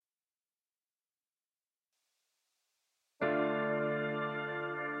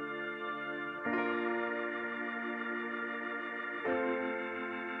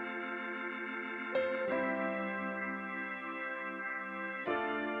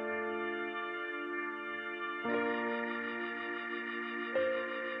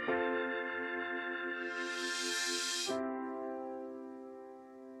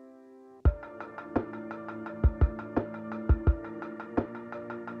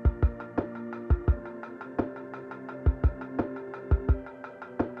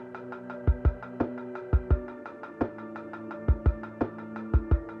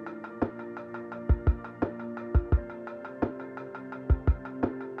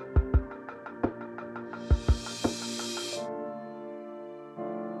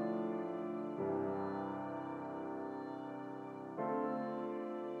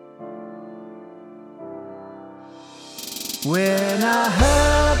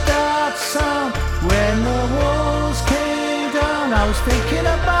I was thinking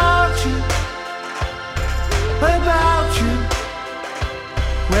about you, about you.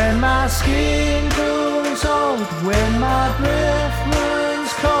 When my skin grows old, when my breath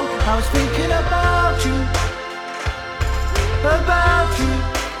runs cold, I was thinking about you, about you.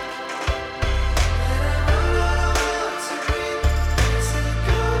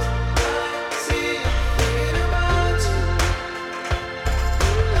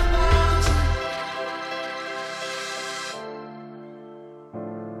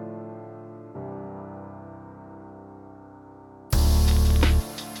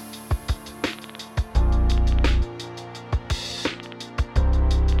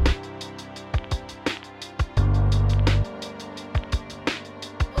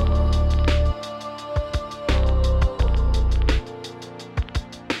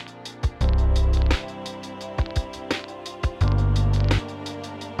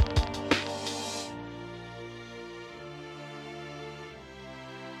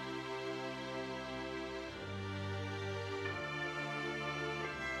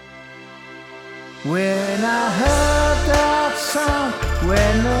 When I heard that sound,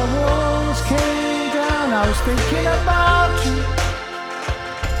 when the walls came down, I was thinking about you,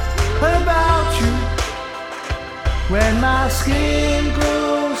 about you. When my skin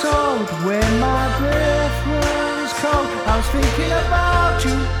grows old, when my breath runs cold, I was thinking about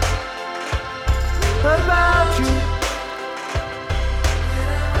you, about you.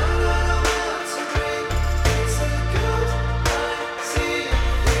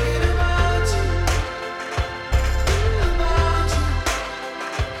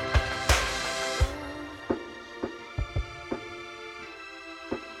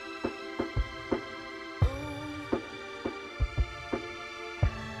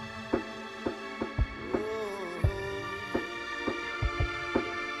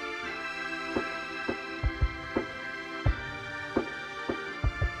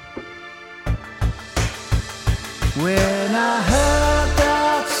 When I heard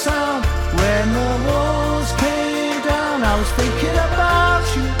that sound, when the walls came down, I was thinking about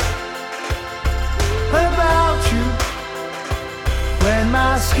you, about you. When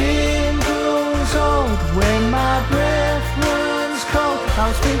my skin grows old, when my breath runs cold, I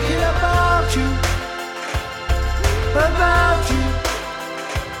was thinking about you, about you.